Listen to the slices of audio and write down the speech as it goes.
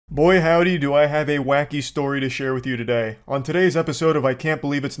Boy howdy, do I have a wacky story to share with you today. On today's episode of I Can't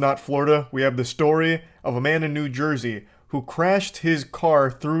Believe It's Not Florida, we have the story of a man in New Jersey who crashed his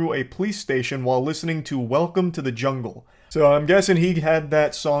car through a police station while listening to Welcome to the Jungle. So I'm guessing he had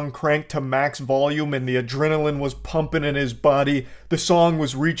that song cranked to max volume and the adrenaline was pumping in his body. The song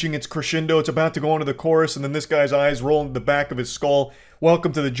was reaching its crescendo, it's about to go into the chorus, and then this guy's eyes roll into the back of his skull.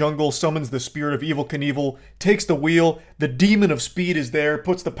 Welcome to the Jungle summons the spirit of Evel Knievel, takes the wheel, the demon of speed is there,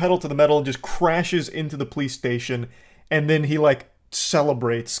 puts the pedal to the metal and just crashes into the police station, and then he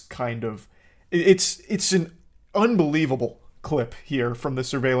celebrates, kind of. It's an unbelievable clip here from the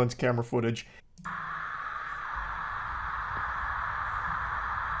surveillance camera footage.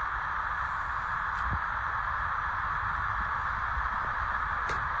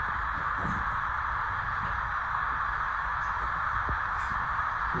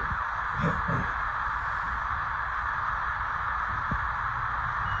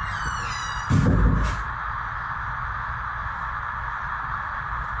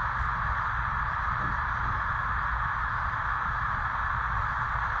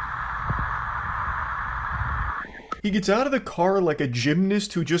 He gets out of the car like a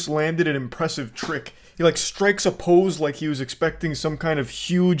gymnast who just landed an impressive trick. He strikes a pose like he was expecting some kind of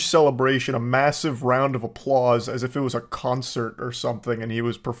huge celebration, a massive round of applause, as if it was a concert or something and he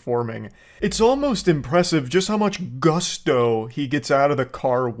was performing. It's almost impressive just how much gusto he gets out of the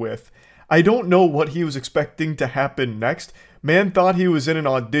car with. I don't know what he was expecting to happen next. Man thought he was in an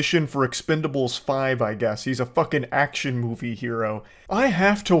audition for Expendables 5, I guess. He's a fucking action movie hero. I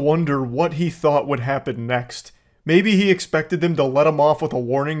have to wonder what he thought would happen next. Maybe he expected them to let him off with a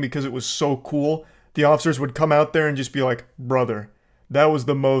warning because it was so cool. The officers would come out there and just be like, "Brother, that was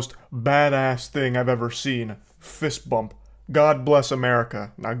the most badass thing I've ever seen. Fist bump. God bless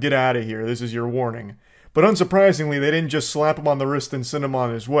America. Now get out of here. This is your warning." But unsurprisingly, they didn't just slap him on the wrist and send him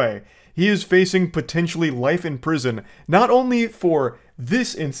on his way. He is facing potentially life in prison, not only for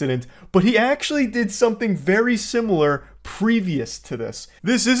this incident, but he actually did something very similar previous to this.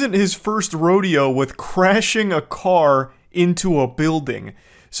 This isn't his first rodeo with crashing a car into a building.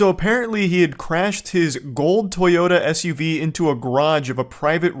 So apparently he had crashed his gold Toyota SUV into a garage of a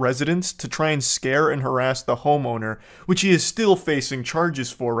private residence to try and scare and harass the homeowner, which he is still facing charges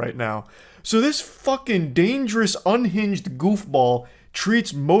for right now. So this fucking dangerous, unhinged goofball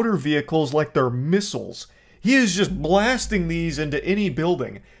treats motor vehicles like they're missiles. He is just blasting these into any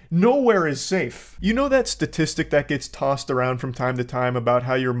building. Nowhere is safe. You know that statistic that gets tossed around from time to time about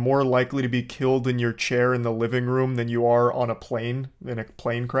how you're more likely to be killed in your chair in the living room than you are on a plane, in a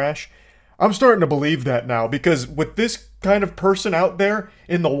plane crash? I'm starting to believe that now, because with this kind of person out there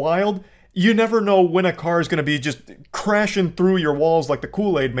in the wild, you never know when a car is going to be just crashing through your walls like the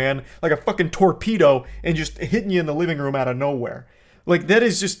Kool-Aid Man, like a fucking torpedo, and just hitting you in the living room out of nowhere. That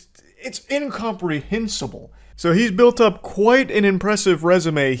is just, it's incomprehensible. So he's built up quite an impressive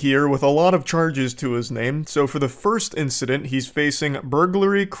resume here with a lot of charges to his name. So for the first incident, he's facing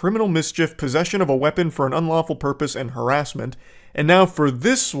burglary, criminal mischief, possession of a weapon for an unlawful purpose, and harassment. And now for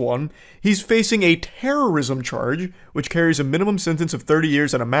this one, he's facing a terrorism charge, which carries a minimum sentence of 30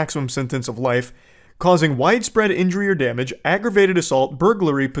 years and a maximum sentence of life, causing widespread injury or damage, aggravated assault,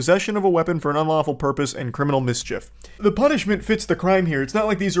 burglary, possession of a weapon for an unlawful purpose, and criminal mischief. The punishment fits the crime here. It's not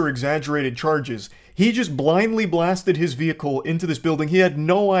like these are exaggerated charges. He just blindly blasted his vehicle into this building. He had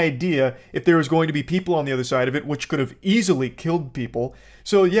no idea if there was going to be people on the other side of it, which could have easily killed people.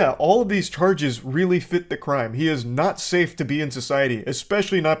 So yeah, all of these charges really fit the crime. He is not safe to be in society,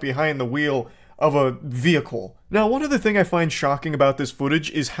 especially not behind the wheel of a vehicle. Now, one other thing I find shocking about this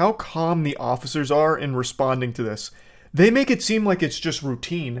footage is how calm the officers are in responding to this. They make it seem like it's just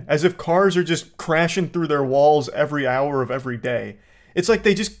routine, as if cars are just crashing through their walls every hour of every day. It's like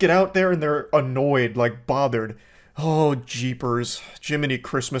they just get out there and they're annoyed, bothered. Oh, jeepers. Jiminy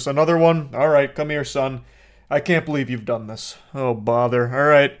Christmas. Another one? Alright, come here, son. I can't believe you've done this. Oh, bother.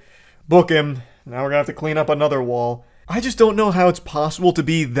 Alright, book him. Now we're gonna have to clean up another wall. I just don't know how it's possible to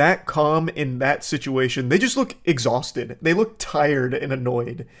be that calm in that situation. They just look exhausted. They look tired and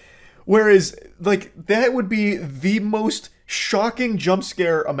annoyed. Whereas, that would be the most shocking jump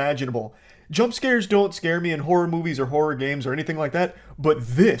scare imaginable. Jump scares don't scare me in horror movies or horror games or anything like that, but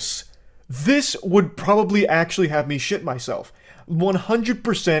this would probably actually have me shit myself.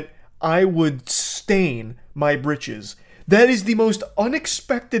 100% I would stain my britches. That is the most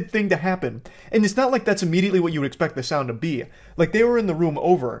unexpected thing to happen. And it's not like that's immediately what you would expect the sound to be. Like, they were in the room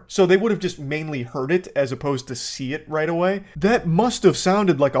over, so they would have just mainly heard it as opposed to see it right away. That must have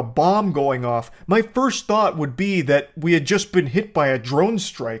sounded like a bomb going off. My first thought would be that we had just been hit by a drone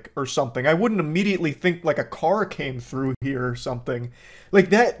strike or something. I wouldn't immediately think like a car came through here or something. Like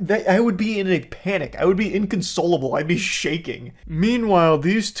that I would be in a panic. I would be inconsolable. I'd be shaking. Meanwhile,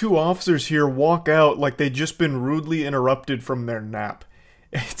 these two officers here walk out like they'd just been rudely interrupted from their nap.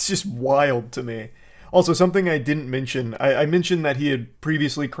 It's just wild to me. Also, something I didn't mention. I mentioned that he had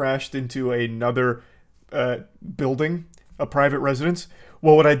previously crashed into another building, a private residence.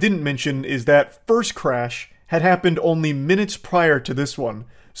 Well, what I didn't mention is that first crash had happened only minutes prior to this one.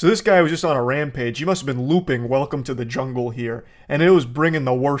 So this guy was just on a rampage. He must have been looping Welcome to the Jungle here, and it was bringing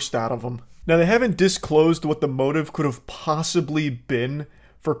the worst out of him. Now, they haven't disclosed what the motive could have possibly been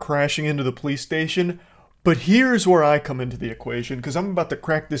for crashing into the police station, but here's where I come into the equation, because I'm about to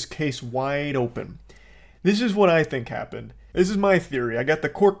crack this case wide open. This is what I think happened. This is my theory. I got the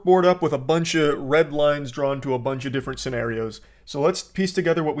corkboard up with a bunch of red lines drawn to a bunch of different scenarios. So let's piece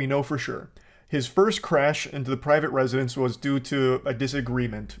together what we know for sure. His first crash into the private residence was due to a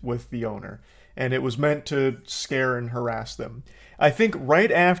disagreement with the owner, and it was meant to scare and harass them. I think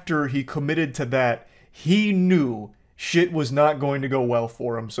right after he committed to that, he knew shit was not going to go well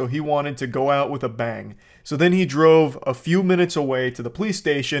for him, so he wanted to go out with a bang. So then he drove a few minutes away to the police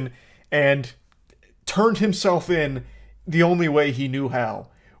station and turned himself in the only way he knew how.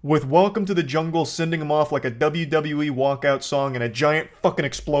 With Welcome to the Jungle sending him off like a WWE walkout song and a giant fucking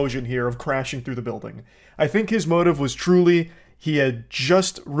explosion here of crashing through the building. I think his motive was truly he had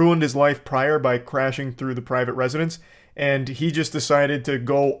just ruined his life prior by crashing through the private residence, and he just decided to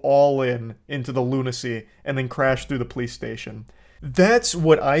go all in into the lunacy and then crash through the police station. That's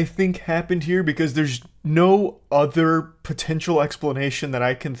what I think happened here, because there's no other potential explanation that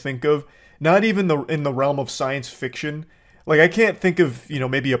I can think of, not even in the realm of science fiction. Like, I can't think of, you know,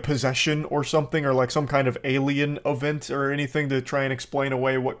 maybe a possession or something, or like some kind of alien event or anything to try and explain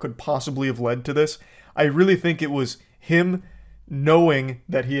away what could possibly have led to this. I really think it was him knowing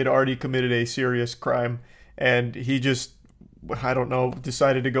that he had already committed a serious crime, and he just, I don't know,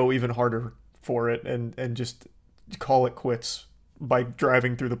 decided to go even harder for it and just call it quits by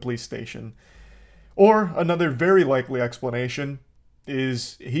driving through the police station. Or another very likely explanation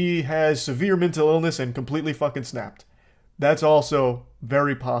is he has severe mental illness and completely fucking snapped. That's also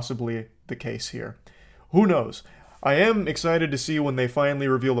very possibly the case here. Who knows? I am excited to see when they finally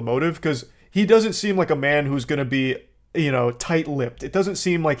reveal the motive, because he doesn't seem like a man who's going to be, you know, tight-lipped. It doesn't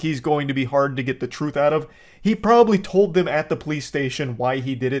seem like he's going to be hard to get the truth out of. He probably told them at the police station why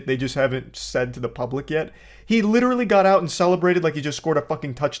he did it. They just haven't said to the public yet. He literally got out and celebrated like he just scored a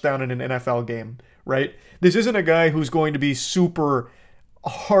fucking touchdown in an NFL game, right? This isn't a guy who's going to be super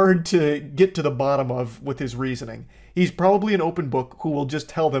hard to get to the bottom of with his reasoning. He's probably an open book who will just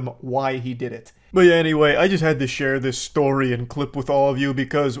tell them why he did it. But yeah, anyway, I just had to share this story and clip with all of you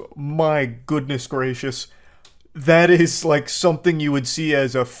because, my goodness gracious, that is like something you would see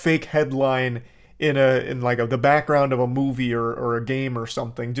as a fake headline in the background of a movie or a game or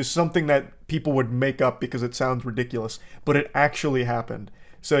something. Just something that people would make up because it sounds ridiculous, but it actually happened.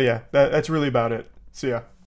 So yeah, that's really about it. See ya.